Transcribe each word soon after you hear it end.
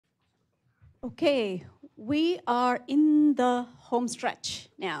Okay, we are in the home stretch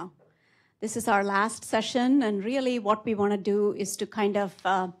now. This is our last session, and really what we want to do is to kind of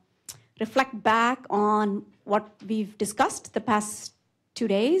reflect back on what we've discussed the past 2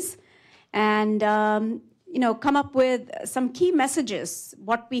 days and come up with some key messages,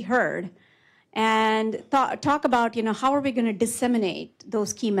 what we heard, and talk about how are we going to disseminate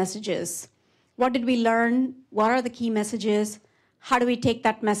those key messages. What did we learn? What are the key messages? How do we take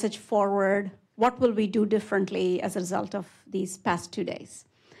that message forward? What will we do differently as a result of these past 2 days?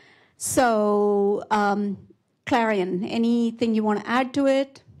 So, Clarion, anything you want to add to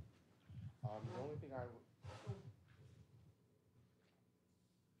it? The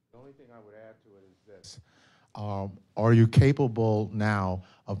only thing I would add to it is this. Are you capable now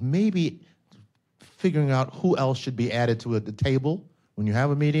of maybe figuring out who else should be added to at the table when you have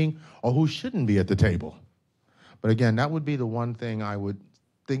a meeting, or who shouldn't be at the table? But again, that would be the one thing I would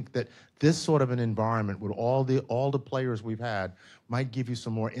think, that this sort of an environment with all the players we've had might give you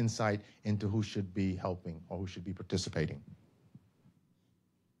some more insight into who should be helping or who should be participating.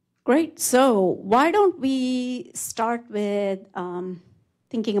 Great. So why don't we start with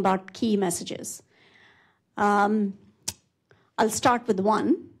thinking about key messages? I'll start with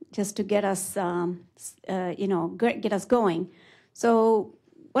one just to get us, get us going. So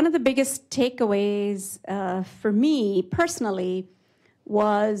one of the biggest takeaways for me personally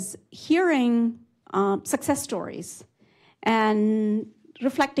was hearing success stories and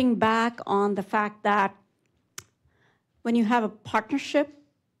reflecting back on the fact that when you have a partnership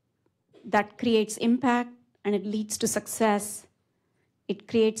that creates impact and it leads to success, it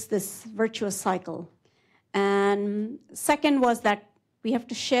creates this virtuous cycle. And second was that we have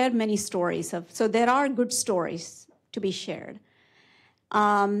to share many stories. So there are good stories to be shared.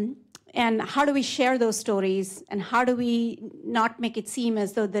 And how do we share those stories, and how do we not make it seem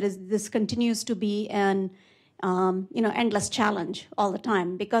as though this continues to be an endless challenge all the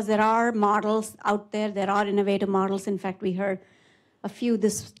time? Because there are models out there, there are innovative models. In fact, we heard a few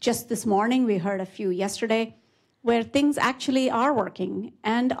just this morning, we heard a few yesterday, where things actually are working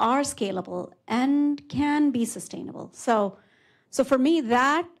and are scalable and can be sustainable. So for me,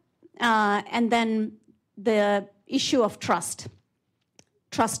 that, and then the issue of trust.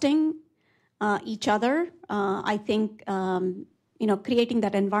 Trusting each other, I think, creating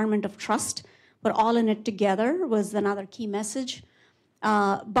that environment of trust, we're all in it together, was another key message.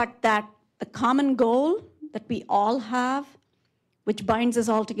 But that the common goal that we all have, which binds us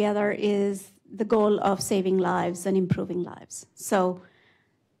all together, is the goal of saving lives and improving lives. So,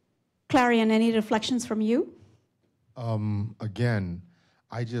 Clarion, any reflections from you? Again,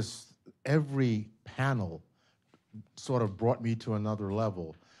 every panel sort of brought me to another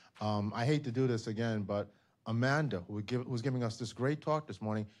level. I hate to do this again, but Amanda, who was giving us this great talk this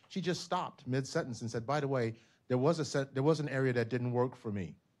morning, she just stopped mid-sentence and said, by the way, there was an area that didn't work for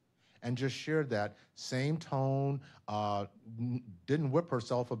me, and just shared that same tone, didn't whip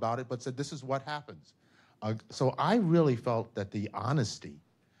herself about it, but said, this is what happens. So I really felt that the honesty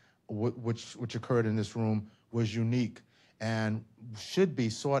which occurred in this room was unique and should be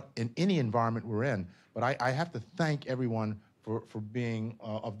sought in any environment we're in. But I have to thank everyone for being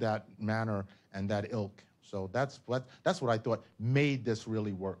of that manner and that ilk. So that's what I thought made this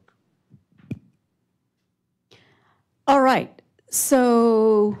really work. All right.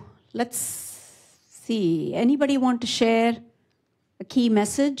 So let's see. Anybody want to share a key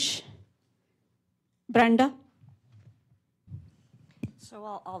message? Brenda? So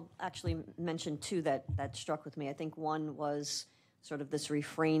I'll actually mention two that struck with me. I think one was sort of this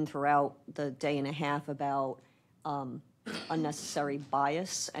refrain throughout the day and a half about unnecessary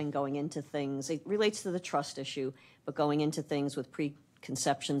bias and going into things. It relates to the trust issue, but going into things with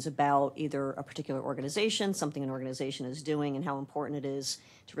preconceptions about either a particular organization, something an organization is doing, and how important it is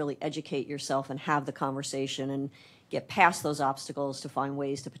to really educate yourself and have the conversation and get past those obstacles to find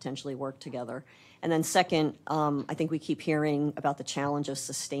ways to potentially work together. And then second, I think we keep hearing about the challenge of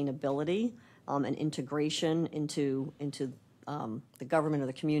sustainability and integration into the government or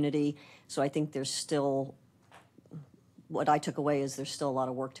the community. So I think there's still, what I took away is there's still a lot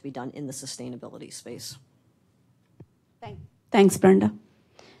of work to be done in the sustainability space. Thanks, Brenda.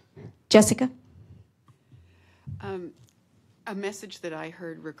 Jessica? A message that I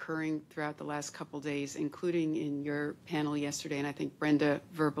heard recurring throughout the last couple days, including in your panel yesterday, and I think Brenda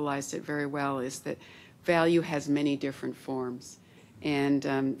verbalized it very well, is that value has many different forms.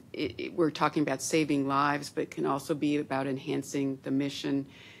 And we're talking about saving lives, but it can also be about enhancing the mission.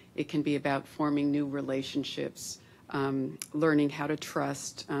 It can be about forming new relationships, learning how to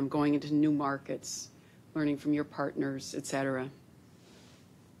trust, going into new markets, learning from your partners, et cetera.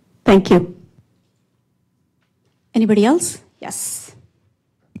 Thank you. Anybody else? Yes.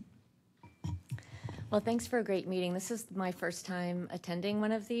 Well, thanks for a great meeting. This is my first time attending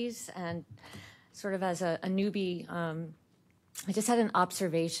one of these, and sort of as a newbie, I just had an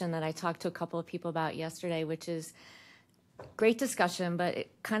observation that I talked to a couple of people about yesterday, which is great discussion, but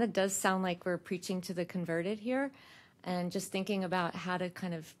it kind of does sound like we're preaching to the converted here, and just thinking about how to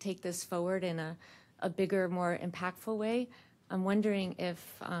kind of take this forward in a bigger, more impactful way. I'm wondering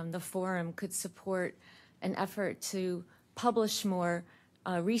if the forum could support an effort to publish more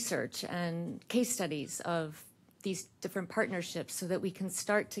research and case studies of these different partnerships so that we can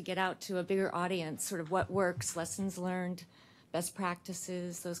start to get out to a bigger audience, sort of what works, lessons learned, best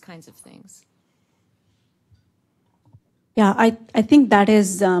practices, those kinds of things. Yeah, I think that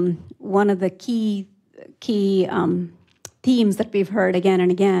is one of the key themes that we've heard again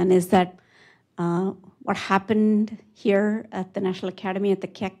and again is that what happened here at the National Academy at the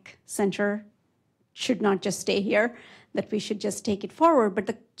Keck Center should not just stay here, that we should just take it forward. But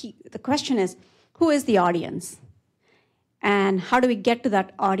the question is, who is the audience? And how do we get to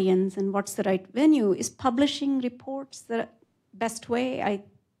that audience, and what's the right venue? Is publishing reports the best way?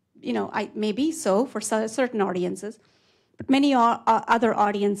 Maybe so for certain audiences, but many other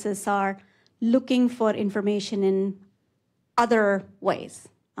audiences are looking for information in other ways.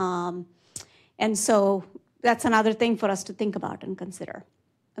 And so that's another thing for us to think about and consider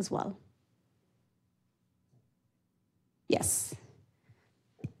as well. Yes.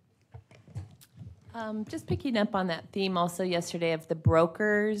 Just picking up on that theme also yesterday of the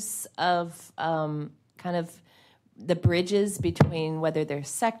brokers of kind of the bridges between whether they're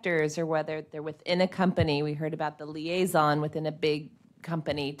sectors or whether they're within a company. We heard about the liaison within a big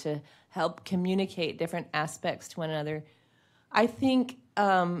company to help communicate different aspects to one another. I think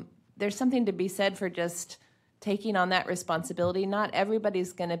there's something to be said for just taking on that responsibility. Not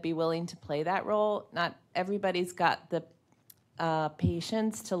everybody's going to be willing to play that role. Not everybody's got the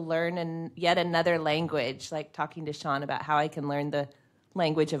patience to learn yet another language, like talking to Sean about how I can learn the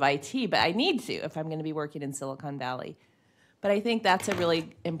language of IT, but I need to if I'm going to be working in Silicon Valley. But I think that's a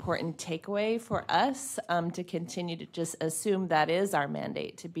really important takeaway for us to continue to just assume that is our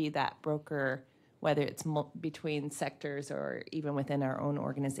mandate, to be that broker, whether it's between sectors or even within our own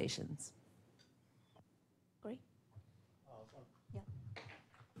organizations. Great. Yeah.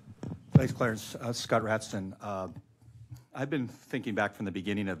 Thanks, Clarence. Scott Ratston. I've been thinking back from the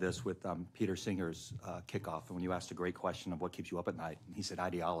beginning of this with Peter Singer's kickoff, and when you asked a great question of what keeps you up at night, and he said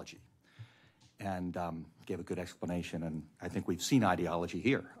ideology, and gave a good explanation. And I think we've seen ideology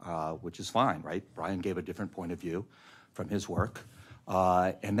here, which is fine, right? Brian gave a different point of view from his work,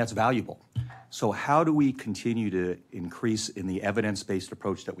 and that's valuable. So how do we continue to increase in the evidence-based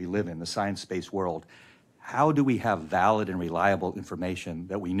approach that we live in, the science-based world? How do we have valid and reliable information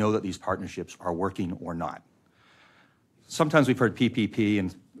that we know that these partnerships are working or not? Sometimes we've heard PPP,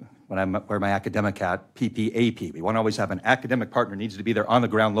 and when I wear my academic hat, PPAP. We want to always have an academic partner, needs to be there on the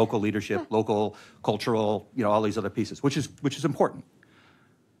ground, local leadership, local, cultural, all these other pieces, which is important.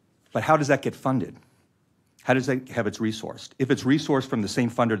 But how does that get funded? How does that have its resourced? If it's resourced from the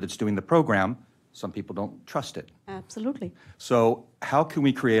same funder that's doing the program, some people don't trust it. Absolutely. So how can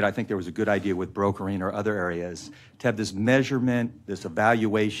we create, I think there was a good idea with brokering or other areas, to have this measurement, this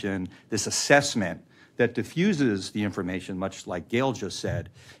evaluation, this assessment that diffuses the information, much like Gail just said,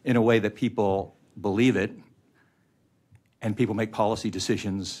 in a way that people believe it and people make policy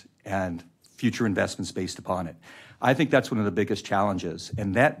decisions and future investments based upon it. I think that's one of the biggest challenges,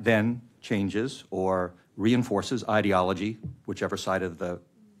 and that then changes or reinforces ideology, whichever side of the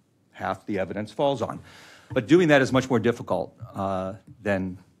half the evidence falls on. But doing that is much more difficult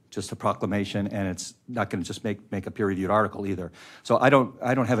than just a proclamation, and it's not going to just make a peer-reviewed article either. So I don't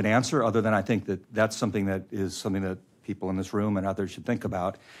have an answer other than I think that's something that people in this room and others should think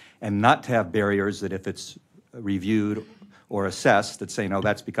about, and not to have barriers that if it's reviewed or assessed that say, no,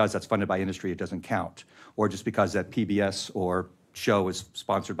 that's because that's funded by industry, it doesn't count, or just because that PBS or show is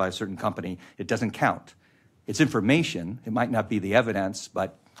sponsored by a certain company, it doesn't count. It's information. It might not be the evidence,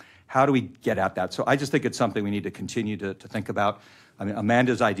 but how do we get at that? So I just think it's something we need to continue to think about. I mean,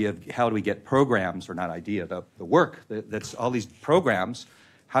 Amanda's idea of how do we get programs, or not idea, the work that's all these programs,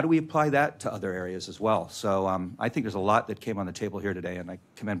 how do we apply that to other areas as well? So I think there's a lot that came on the table here today, and I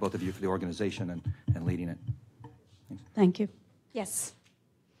commend both of you for the organization and leading it. Thanks. Thank you. Yes.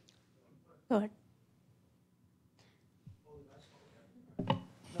 Go ahead.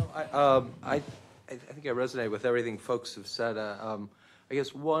 No, I think I resonate with everything folks have said. I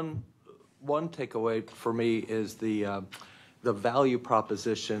guess one takeaway for me is the value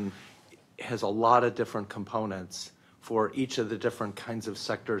proposition has a lot of different components. for each of the different kinds of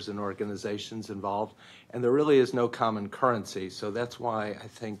sectors and organizations involved. And there really is no common currency. So that's why I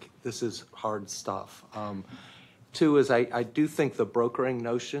think this is hard stuff. Two is I do think the brokering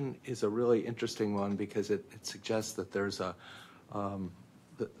notion is a really interesting one because it suggests that there's a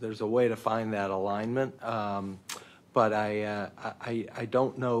way to find that alignment. But I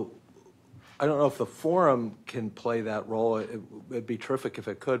don't know. I don't know if the forum can play that role. It'd be terrific if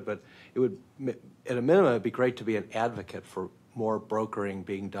it could, but it would, at a minimum, it'd be great to be an advocate for more brokering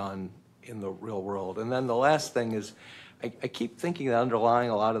being done in the real world. And then the last thing is, I keep thinking that underlying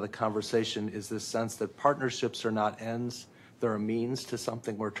a lot of the conversation is this sense that partnerships are not ends, they're a means to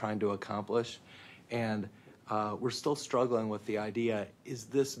something we're trying to accomplish. And we're still struggling with the idea, is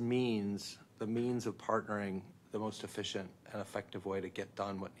this means, the means of partnering, the most efficient and effective way to get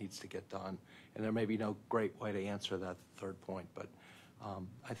done what needs to get done? And there may be no great way to answer that third point, but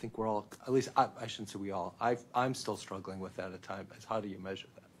I think we're all, at least I shouldn't say we all, I'm still struggling with that at times. How do you measure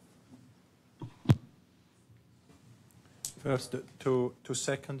that? First, to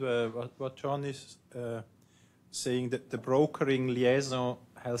second what John is saying, that the brokering liaison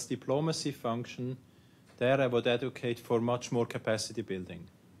health diplomacy function, there I would advocate for much more capacity building.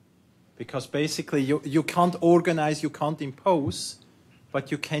 Because basically you can't organize, you can't impose, but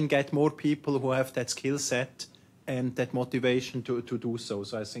you can get more people who have that skill set and that motivation to do so.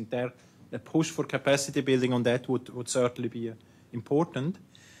 So I think there, a push for capacity building on that would certainly be important.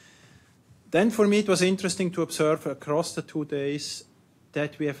 Then for me it was interesting to observe across the 2 days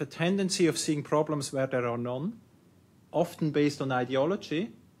that we have a tendency of seeing problems where there are none, often based on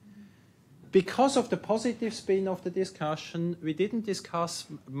ideology. Because of the positive spin of the discussion, we didn't discuss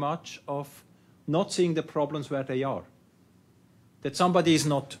much of not seeing the problems where they are. That somebody is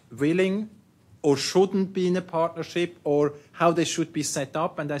not willing or shouldn't be in a partnership or how they should be set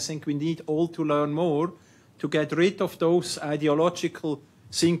up. And I think we need all to learn more to get rid of those ideological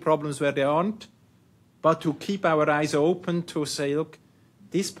seeing problems where they aren't, but to keep our eyes open to say, look,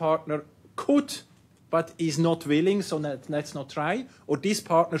 this partner could, but is not willing, so let's not try. Or this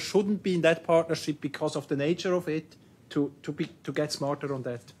partner shouldn't be in that partnership because of the nature of it, to get smarter on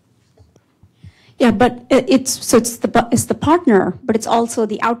that. Yeah, but it's the partner, but it's also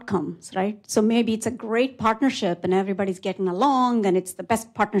the outcomes, right? So maybe it's a great partnership and everybody's getting along and it's the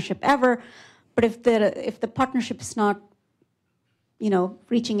best partnership ever, but if the partnership is not,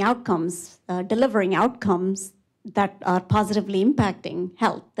 reaching outcomes, delivering outcomes that are positively impacting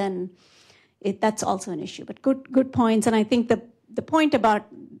health, then that's also an issue. But good points, and I think the point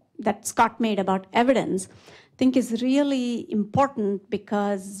that Scott made about evidence, I think is really important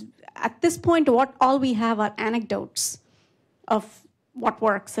because at this point, all we have are anecdotes of what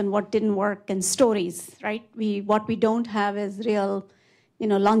works and what didn't work and stories, right? What we don't have is real,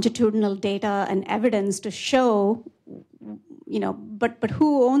 longitudinal data and evidence to show. But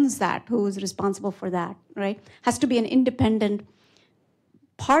who owns that? Who is responsible for that, right? Has to be an independent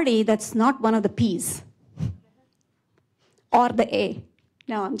party that's not one of the P's or the A.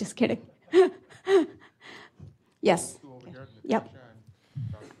 No, I'm just kidding. Yes. Yep.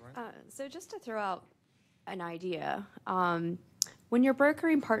 So just to throw out an idea, when you're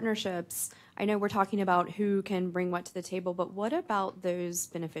brokering partnerships, I know we're talking about who can bring what to the table, but what about those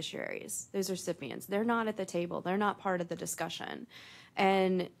beneficiaries, those recipients? They're not at the table. They're not part of the discussion.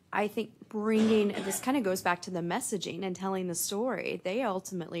 And I think this kind of goes back to the messaging and telling the story. They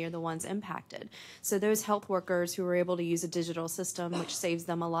ultimately are the ones impacted. So those health workers who are able to use a digital system, which saves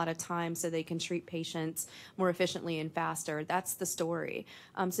them a lot of time so they can treat patients more efficiently and faster, that's the story.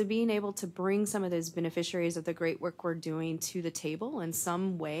 So being able to bring some of those beneficiaries of the great work we're doing to the table in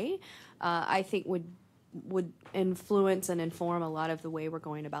some way, I think would influence and inform a lot of the way we're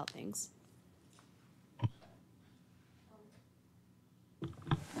going about things.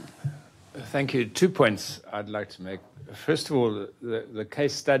 Thank you. 2 points I'd like to make. First of all, the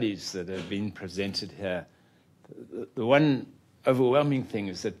case studies that have been presented here, the one overwhelming thing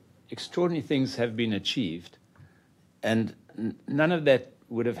is that extraordinary things have been achieved, and none of that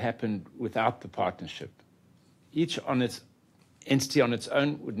would have happened without the partnership. Each entity on its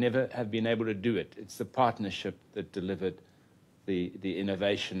own would never have been able to do it. It's the partnership that delivered the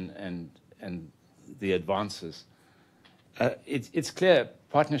innovation and the advances. It's clear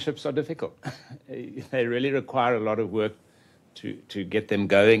partnerships are difficult. They really require a lot of work to get them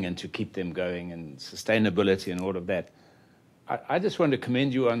going and to keep them going, and sustainability and all of that. I just want to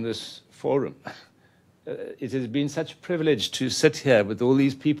commend you on this forum. It has been such a privilege to sit here with all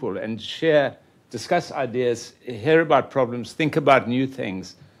these people and discuss ideas, hear about problems, think about new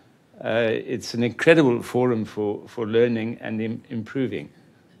things. It's an incredible forum for learning and improving.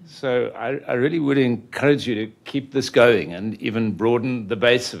 So I really would encourage you to keep this going and even broaden the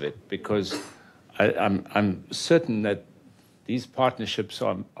base of it, because I'm certain that these partnerships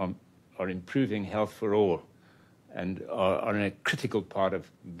are improving health for all and are a critical part of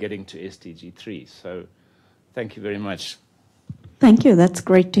getting to SDG 3. So thank you very much. Thank you. That's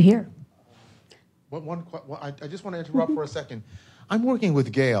great to hear. I just want to interrupt for a second. I'm working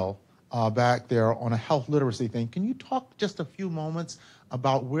with Gail back there on a health literacy thing. Can you talk just a few moments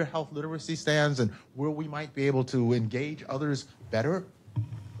about where health literacy stands and where we might be able to engage others better?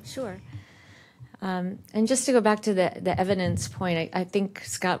 Sure. And just to go back to the evidence point, I think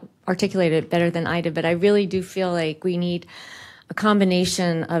Scott articulated it better than I did, but I really do feel like we need a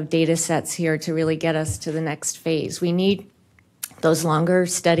combination of data sets here to really get us to the next phase. We need those longer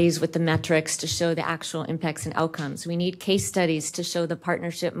studies with the metrics to show the actual impacts and outcomes. We need case studies to show the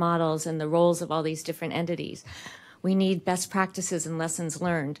partnership models and the roles of all these different entities. We need best practices and lessons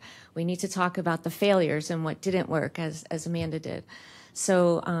learned. We need to talk about the failures and what didn't work, as Amanda did.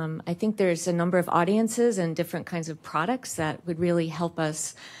 So I think there's a number of audiences and different kinds of products that would really help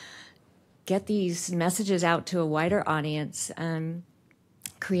us get these messages out to a wider audience and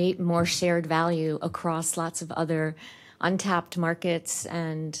create more shared value across lots of other untapped markets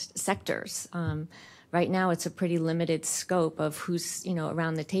and sectors. Right now, it's a pretty limited scope of who's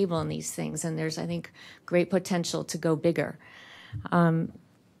around the table in these things, and there's, I think, great potential to go bigger. On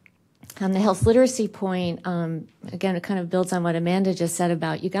the health literacy point, again, it kind of builds on what Amanda just said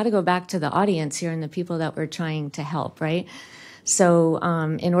about you got to go back to the audience here and the people that we're trying to help, right? So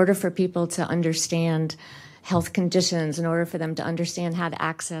in order for people to understand health conditions, in order for them to understand how to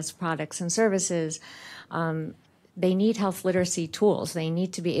access products and services, they need health literacy tools. They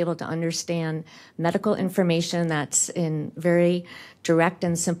need to be able to understand medical information that's in very direct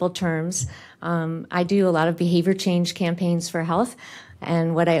and simple terms. I do a lot of behavior change campaigns for health.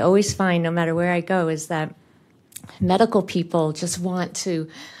 And what I always find, no matter where I go, is that medical people just want to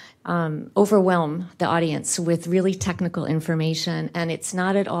overwhelm the audience with really technical information. And it's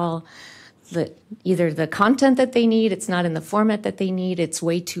not at all either the content that they need, it's not in the format that they need, it's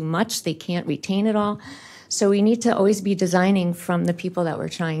way too much, they can't retain it all. So we need to always be designing from the people that we're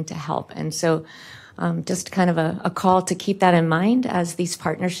trying to help. And so just kind of a call to keep that in mind as these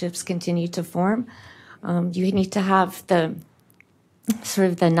partnerships continue to form. You need to have the sort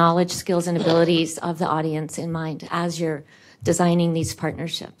of the knowledge, skills, and abilities of the audience in mind as you're designing these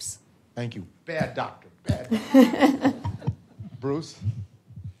partnerships. Thank you. Bad doctor. Bad doctor. Bruce?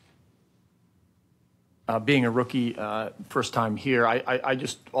 Being a rookie, first time here, I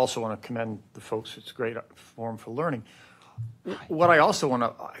just also want to commend the folks. It's a great forum for learning. What I also want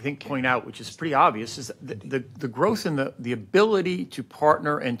to, I think, point out, which is pretty obvious, is that the growth in the ability to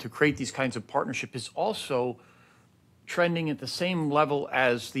partner and to create these kinds of partnership is also trending at the same level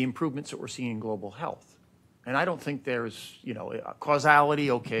as the improvements that we're seeing in global health. And I don't think there's,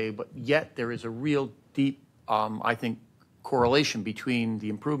 causality, okay, but yet there is a real deep, I think, correlation between the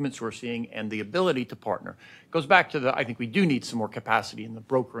improvements we're seeing and the ability to partner. It goes back to I think we do need some more capacity in the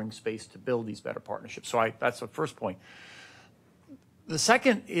brokering space to build these better partnerships. So that's the first point. The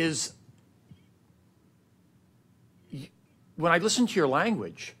second is, when I listen to your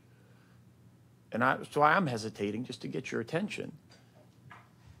language, and so I am hesitating just to get your attention,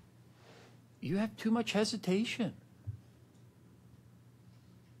 you have too much hesitation.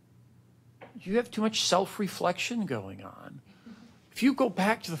 You have too much self-reflection going on. If you go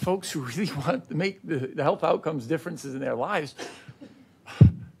back to the folks who really want to make the health outcomes differences in their lives,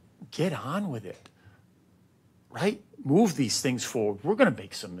 get on with it, right? Move these things forward. We're going to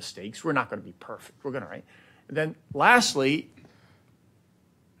make some mistakes. We're not going to be perfect. We're going to, right? And then lastly,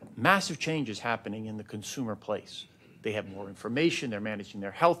 massive changes happening in the consumer place. They have more information. They're managing their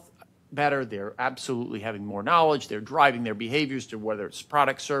health better. They're absolutely having more knowledge. They're driving their behaviors to whether it's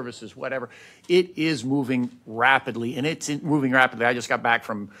products, services, whatever. It is moving rapidly, and it's moving rapidly. I just got back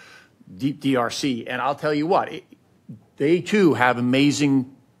from deep DRC, and I'll tell you what, they too have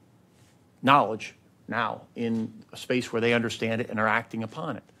amazing knowledge now in a space where they understand it and are acting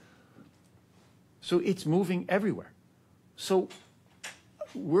upon it. So it's moving everywhere. So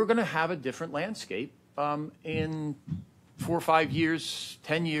we're going to have a different landscape in 4 or 5 years,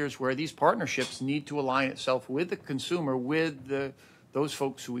 10 years, where these partnerships need to align itself with the consumer, with those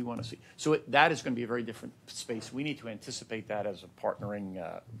folks who we want to see. So that is going to be a very different space. We need to anticipate that as a partnering,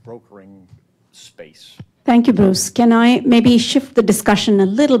 brokering space. Thank you, Bruce. Can I maybe shift the discussion a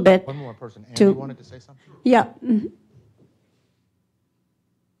little bit? One more person. Andy wanted to say something? Yeah.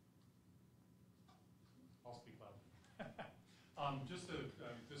 I'll speak loud. This is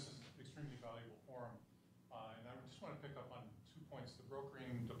an extremely valuable forum, and I just want to pick up on 2 points, the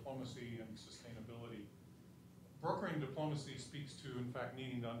brokering, diplomacy, and sustainability. Brokering diplomacy speaks to, in fact,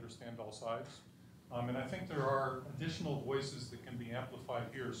 needing to understand all sides. And I think there are additional voices that can be amplified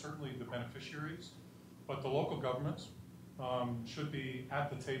here, certainly the beneficiaries, but the local governments should be at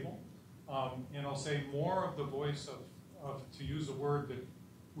the table. And I'll say more of the voice of, to use a word that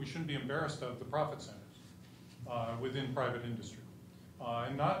we shouldn't be embarrassed of, the profit centers within private industry.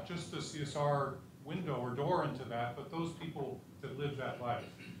 And not just the CSR window or door into that, but those people that live that life.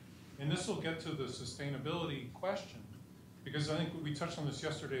 And this will get to the sustainability question, because I think we touched on this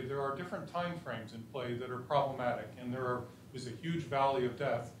yesterday. There are different time frames in play that are problematic, and there is a huge valley of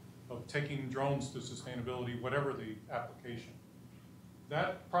death of taking drones to sustainability, whatever the application.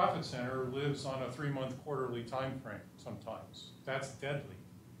 That profit center lives on a 3-month quarterly time frame sometimes. That's deadly.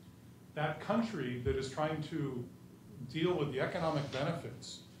 That country that is trying to deal with the economic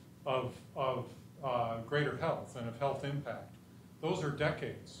benefits of greater health and of health impact, those are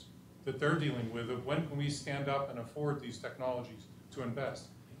decades that they're dealing with of when can we stand up and afford these technologies to invest.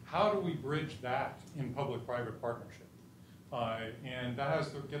 How do we bridge that in public-private partnership? And that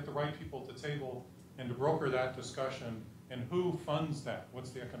has to get the right people at the table and to broker that discussion. And who funds that?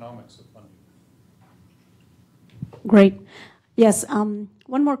 What's the economics of funding? Great. Yes, one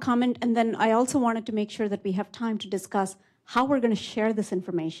more comment, and then I also wanted to make sure that we have time to discuss how we're going to share this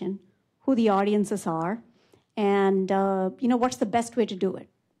information, who the audiences are, and what's the best way to do it.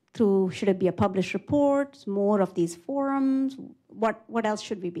 Should it be a published report, more of these forums? What else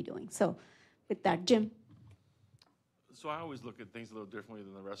should we be doing? So with that, Jim. So I always look at things a little differently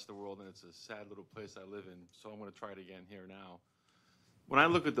than the rest of the world, and it's a sad little place I live in, so I'm going to try it again here now. When I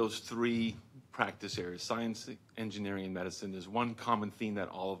look at those 3 practice areas, science, engineering, and medicine, there's one common theme that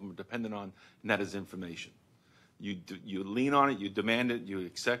all of them are dependent on, and that is information. You lean on it, you demand it, you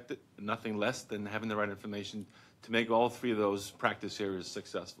accept it, nothing less than having the right information to make all 3 of those practice areas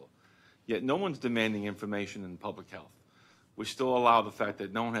successful. Yet no one's demanding information in public health. We still allow the fact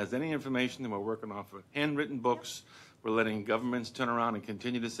that no one has any information, and we're working off of handwritten books. We're letting governments turn around and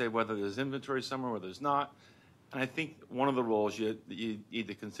continue to say whether there's inventory somewhere or there's not. And I think one of the roles you need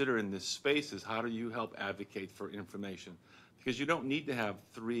to consider in this space is how do you help advocate for information? Because you don't need to have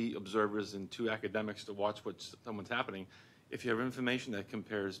 3 observers and 2 academics to watch what someone's happening. If you have information that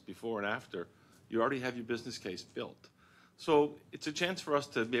compares before and after, you already have your business case built. So it's a chance for us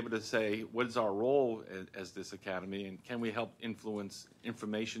to be able to say, what is our role as this academy, and can we help influence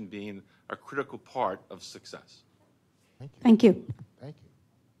information being a critical part of success? Thank you. Thank you.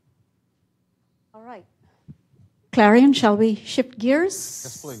 All right. Clarion, shall we shift gears?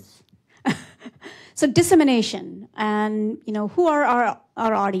 Yes, please. So dissemination, and who are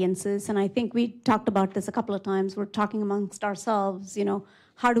our audiences? And I think we talked about this a couple of times. We're talking amongst ourselves.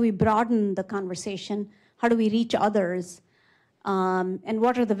 How do we broaden the conversation? How do we reach others? And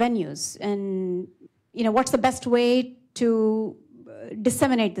what are the venues? And what's the best way to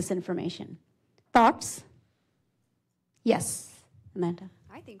disseminate this information? Thoughts? Yes, Amanda.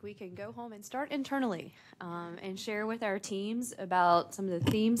 I think we can go home and start internally and share with our teams about some of the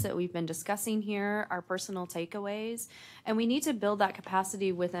themes that we've been discussing here, our personal takeaways. And we need to build that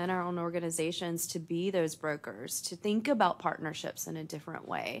capacity within our own organizations to be those brokers, to think about partnerships in a different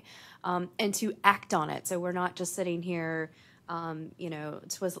way, and to act on it. So we're not just sitting here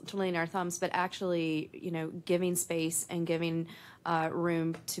twiddling our thumbs, but actually, giving space and giving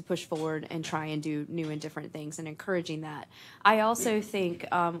room to push forward and try and do new and different things and encouraging that. I also think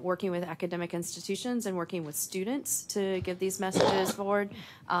working with academic institutions and working with students to give these messages forward,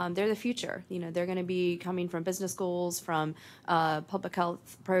 they're the future. They're going to be coming from business schools, from public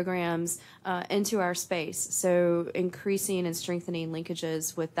health programs into our space. So increasing and strengthening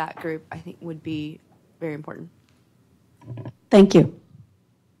linkages with that group, I think, would be very important. Thank you.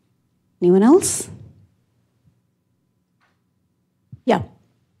 Anyone else? Yeah.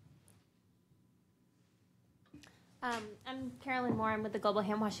 I'm Carolyn Moore. I'm with the Global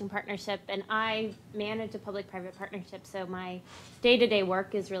Handwashing Partnership, and I manage a public-private partnership. So my day-to-day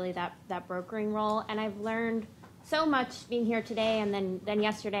work is really that brokering role. And I've learned so much being here today and then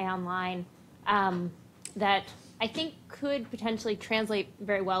yesterday online that I think could potentially translate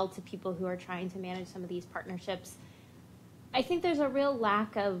very well to people who are trying to manage some of these partnerships. I think there's a real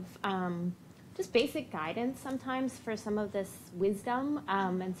lack of just basic guidance sometimes for some of this wisdom.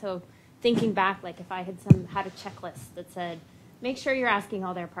 And so thinking back, like if I had a checklist that said, make sure you're asking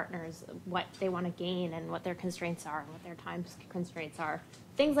all their partners what they want to gain and what their constraints are and what their time constraints are.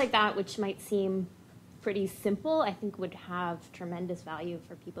 Things like that, which might seem pretty simple, I think would have tremendous value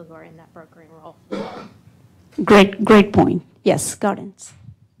for people who are in that brokering role. Great point. Yes, Gardens.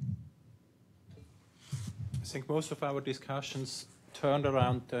 think most of our discussions turned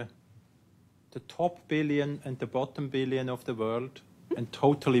around the top billion and the bottom billion of the world and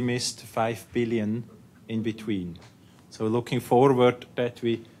totally missed 5 billion in between. So looking forward that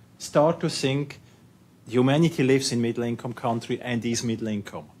we start to think humanity lives in middle-income country and is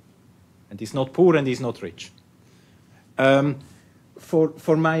middle-income. And is not poor and is not rich.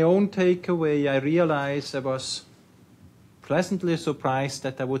 For my own takeaway, I realized I was pleasantly surprised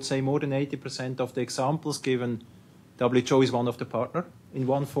that I would say more than 80% of the examples given, WHO is one of the partners in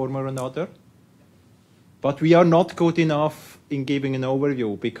one form or another. But we are not good enough in giving an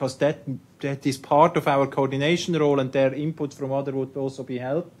overview because that is part of our coordination role and their input from others would also be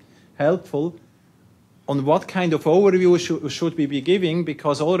helpful. On what kind of overview should we be giving?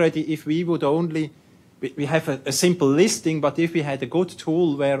 Because already if we would only, we have a simple listing, but if we had a good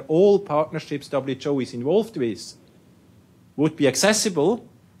tool where all partnerships WHO is involved with would be accessible,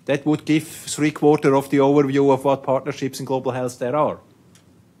 that would give 3/4 of the overview of what partnerships in global health there are.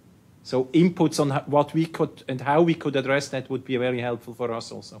 So inputs on what we could and how we could address that would be very helpful for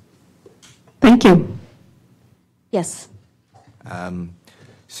us also. Thank you. Yes.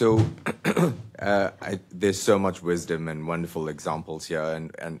 There's so much wisdom and wonderful examples here,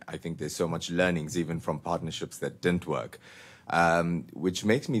 and I think there's so much learnings even from partnerships that didn't work, which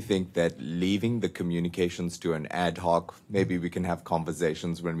makes me think that leaving the communications to an ad hoc, maybe we can have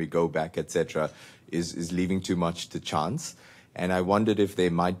conversations when we go back, etc., is leaving too much to chance. And I wondered if there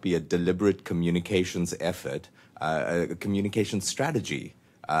might be a deliberate communications effort, a communication strategy,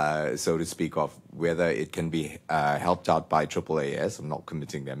 so to speak, of whether it can be helped out by AAAS, I'm not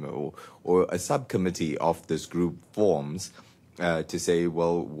committing them, or a subcommittee of this group forms to say,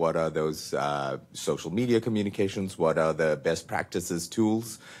 well, what are those social media communications? What are the best practices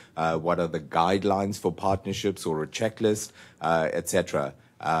tools? What are the guidelines for partnerships or a checklist, etc.?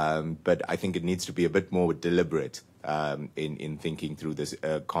 But I think it needs to be a bit more deliberate in thinking through this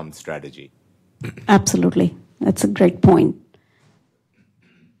comm strategy. Absolutely. That's a great point.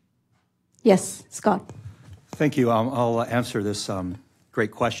 Yes, Scott. Thank you. I'll answer this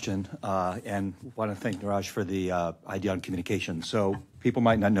great question and want to thank Niraj for the idea on communication. So people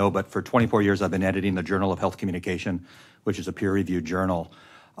might not know, but for 24 years I've been editing the Journal of Health Communication, which is a peer-reviewed journal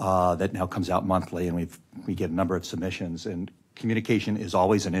that now comes out monthly, and we get a number of submissions. And communication is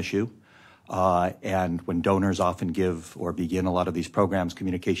always an issue. And when donors often give or begin a lot of these programs,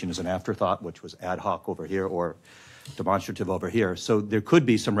 communication is an afterthought, which was ad hoc over here or demonstrative over here. So there could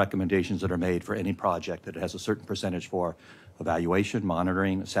be some recommendations that are made for any project that has a certain percentage for evaluation,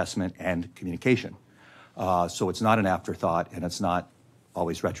 monitoring, assessment, and communication. So it's not an afterthought, and it's not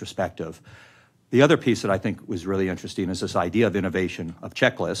always retrospective. The other piece that I think was really interesting is this idea of innovation of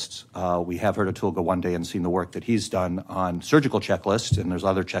checklists. We have heard Atul one day and seen the work that he's done on surgical checklists, and there's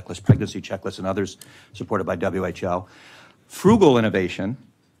other checklists, pregnancy checklists, and others supported by WHO. Frugal innovation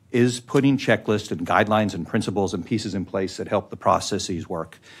is putting checklists and guidelines and principles and pieces in place that help the processes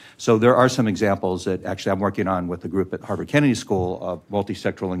work. So there are some examples that actually I'm working on with the group at Harvard Kennedy School of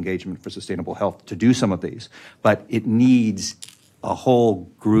multi-sectoral engagement for sustainable health to do some of these. But it needs a whole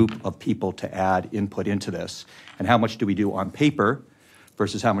group of people to add input into this. And how much do we do on paper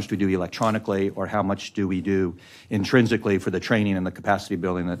versus how much do we do electronically, or how much do we do intrinsically for the training and the capacity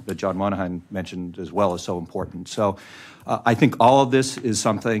building that John Monahan mentioned as well is so important. So I think all of this is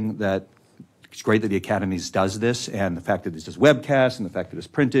something that it's great that the Academies does this, and the fact that this is webcast and the fact that it's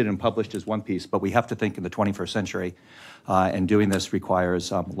printed and published is one piece, but we have to think in the 21st century, and doing this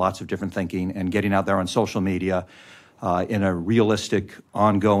requires lots of different thinking and getting out there on social media in a realistic,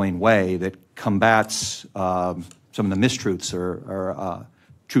 ongoing way that combats some of the mistruths or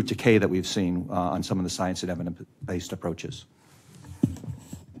truth decay that we've seen on some of the science and evidence-based approaches.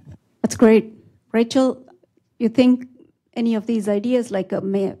 That's great. Rachel, you think any of these ideas, like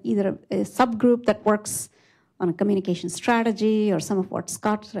either a subgroup that works on a communication strategy or some of what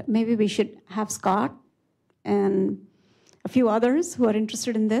Scott, maybe we should have Scott and a few others who are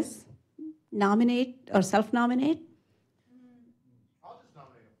interested in this nominate or self-nominate? I'll just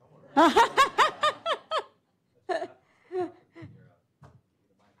nominate him.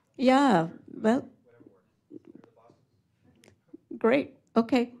 Yeah, well, great.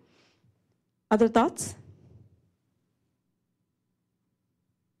 Okay. Other thoughts?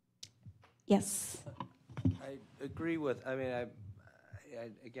 Yes. I agree with, I mean,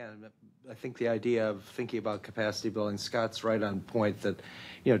 again, I think the idea of thinking about capacity building, Scott's right on point that,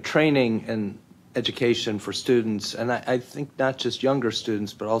 you know, training and education for students, and I think not just younger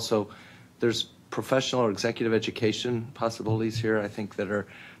students, but also there's professional or executive education possibilities here, I think, that are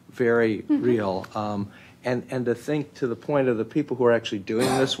very real. And to think to the point of the people who are actually doing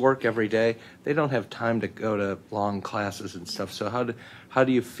this work every day, they don't have time to go to long classes and stuff. So how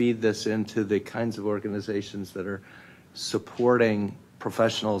do you feed this into the kinds of organizations that are supporting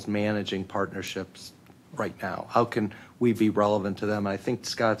professionals managing partnerships right now? How can we be relevant to them? I think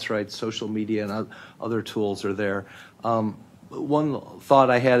Scott's right, social media and other tools are there. One thought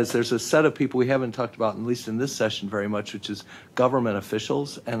I had is there's a set of people we haven't talked about, at least in this session very much, which is government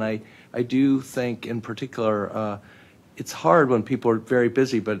officials. And I do think in particular, it's hard when people are very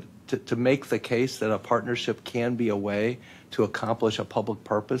busy, but to make the case that a partnership can be a way to accomplish a public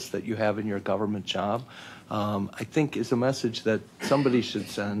purpose that you have in your government job, I think is a message that somebody should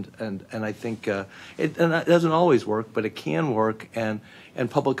send. And I think it doesn't always work, but it can work. And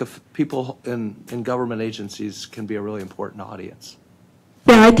people in government agencies can be a really important audience.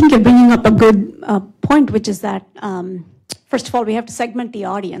 Yeah, I think you're bringing up a good point, which is that, first of all, we have to segment the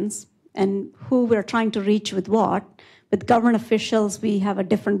audience and who we're trying to reach with what. With government officials, we have a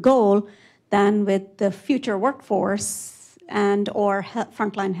different goal than with the future workforce and or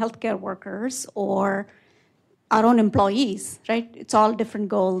frontline healthcare workers or our own employees, right? It's all different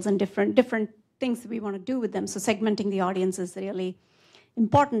goals and different things that we want to do with them. So segmenting the audience is really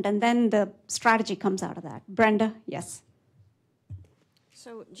important, and then the strategy comes out of that. Brenda, yes.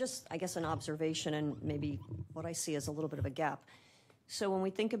 So just, I guess, an observation and maybe what I see as a little bit of a gap. So when we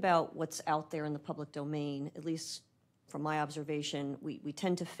think about what's out there in the public domain, at least from my observation, we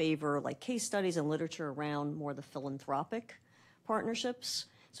tend to favor like case studies and literature around more the philanthropic partnerships.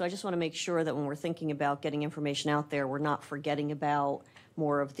 So I just want to make sure that when we're thinking about getting information out there, we're not forgetting about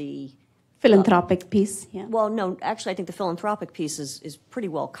more of the philanthropic piece, yeah. Well, no, actually, I think the philanthropic piece is pretty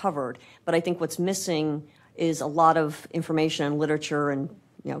well covered. But I think what's missing is a lot of information and literature and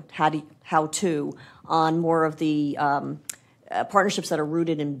how to on more of the partnerships that are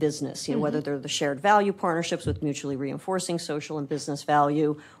rooted in business. Whether they're the shared value partnerships with mutually reinforcing social and business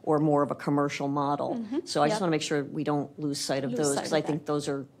value, or more of a commercial model. So I just want to make sure we don't lose sight of those, because I think those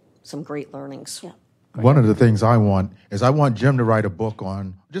are some great learnings. Yeah. One of the things I want is I want Jim to write a book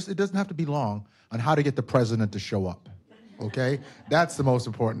on, it doesn't have to be long, on how to get the president to show up, okay? That's the most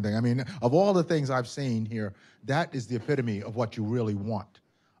important thing. I mean, of all the things I've seen here, that is the epitome of what you really want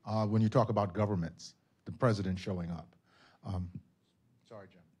when you talk about governments, the president showing up. Sorry,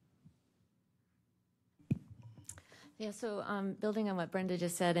 Jim. Yeah, so building on what Brenda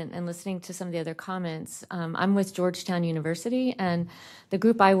just said and listening to some of the other comments, I'm with Georgetown University, and the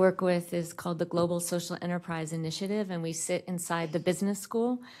group I work with is called the Global Social Enterprise Initiative, and we sit inside the business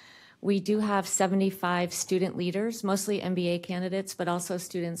school. We do have 75 student leaders, mostly MBA candidates, but also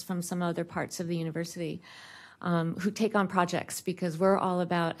students from some other parts of the university who take on projects, because we're all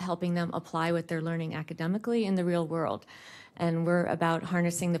about helping them apply what they're learning academically in the real world. And we're about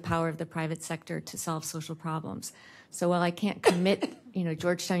harnessing the power of the private sector to solve social problems. So while I can't commit,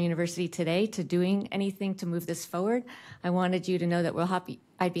 Georgetown University today to doing anything to move this forward, I wanted you to know that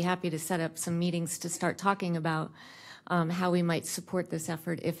I'd be happy to set up some meetings to start talking about how we might support this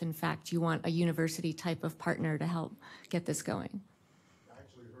effort if, in fact, you want a university type of partner to help get this going. I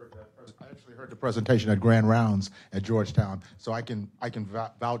actually heard the presentation at Grand Rounds at Georgetown, so I can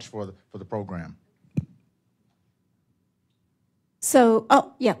vouch for the program. So,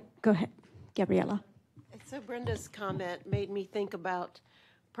 yeah, go ahead, Gabriella. So Brenda's comment made me think about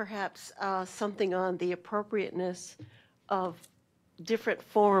perhaps something on the appropriateness of different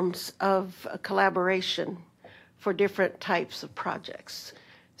forms of collaboration for different types of projects.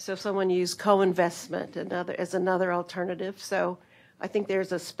 So someone used co-investment as another alternative. So I think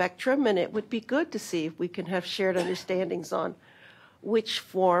there's a spectrum, and it would be good to see if we can have shared understandings on which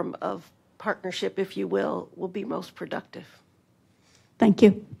form of partnership, if you will be most productive. Thank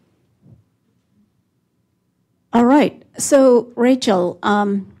you. All right. So, Rachel,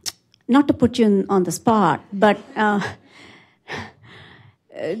 not to put you on the spot, but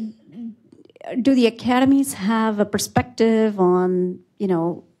do the academies have a perspective on,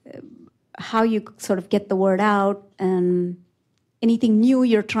 how you sort of get the word out and anything new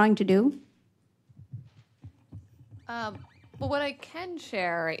you're trying to do? Well, what I can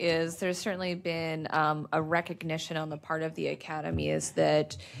share is there's certainly been a recognition on the part of the academy is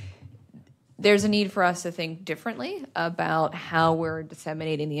that there's a need for us to think differently about how we're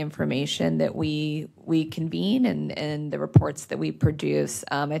disseminating the information that we convene and the reports that we produce.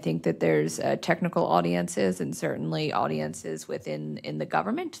 I think that there's technical audiences and certainly audiences in the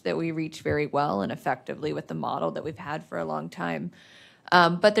government that we reach very well and effectively with the model that we've had for a long time.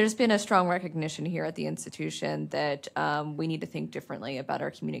 But there's been a strong recognition here at the institution that we need to think differently about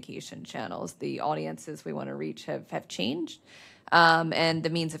our communication channels. The audiences we want to reach have changed, and the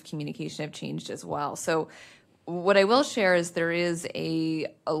means of communication have changed as well. So what I will share is there is a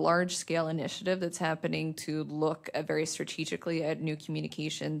large-scale initiative that's happening to look very strategically at new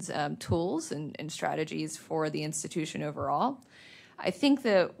communications tools and strategies for the institution overall. I think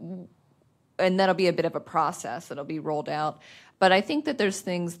that, and that'll be a bit of a process that'll be rolled out, but I think that there's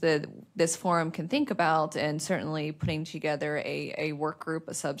things that this forum can think about, and certainly putting together a work group,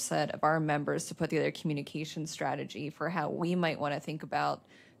 a subset of our members to put together a communication strategy for how we might want to think about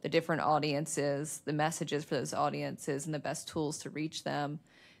the different audiences, the messages for those audiences, and the best tools to reach them,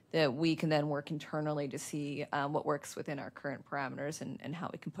 that we can then work internally to see what works within our current parameters and how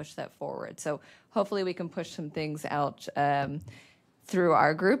we can push that forward. So hopefully we can push some things out through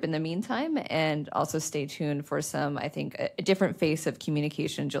our group in the meantime, and also stay tuned for some, I think, a different face of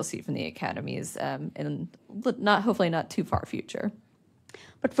communications you'll see from the academies in hopefully not too far future.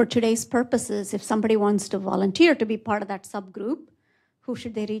 But for today's purposes, if somebody wants to volunteer to be part of that subgroup, who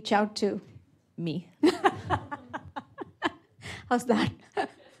should they reach out to? Me. How's that?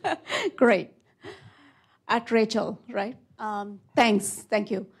 Great. At Rachel, right? Thanks.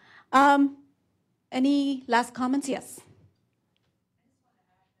 Thank you. Any last comments? Yes.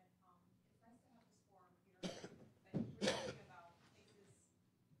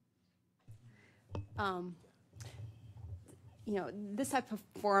 This type of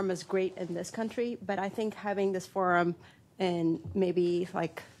forum is great in this country, but I think having this forum in maybe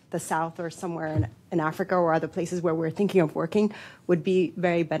like the South or somewhere in Africa or other places where we're thinking of working would be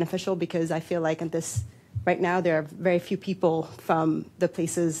very beneficial, because I feel like right now there are very few people from the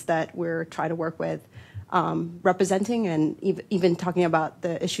places that we're trying to work with representing, and even talking about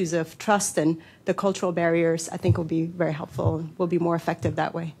the issues of trust and the cultural barriers, I think will be very helpful and will be more effective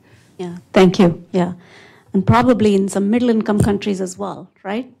that way. Yeah, thank you. Yeah. And probably in some middle-income countries as well,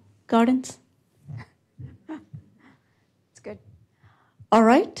 right? Gardens? It's good. All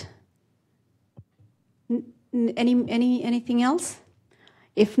right. Anything else?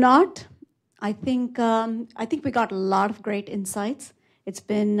 If not, I think we got a lot of great insights. It's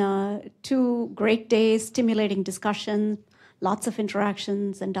been 2 great days, stimulating discussion, lots of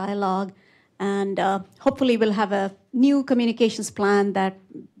interactions and dialogue, and hopefully we'll have a new communications plan that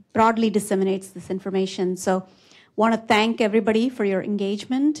broadly disseminates this information. So want to thank everybody for your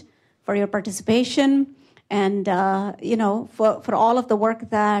engagement, for your participation, and for all of the work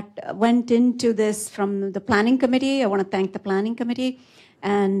that went into this from the planning committee. I want to thank the planning committee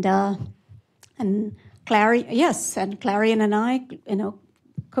and Clarion, yes, and Clarion and I, it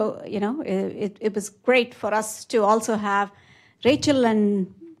was great for us to also have Rachel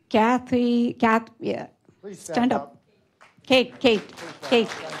and Kathy, yeah, Please stand up. Kate,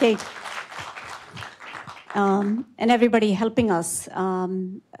 and everybody helping us,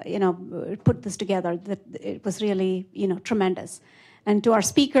 put this together. It was really, tremendous. And to our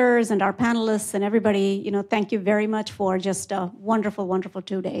speakers and our panelists and everybody, thank you very much for just a wonderful, wonderful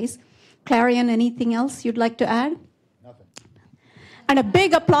 2 days. Clarion, anything else you'd like to add? Nothing. And a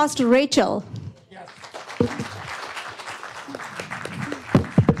big applause to Rachel. Yes.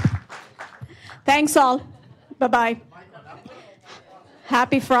 Thanks all. Bye-bye.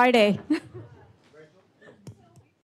 Happy Friday.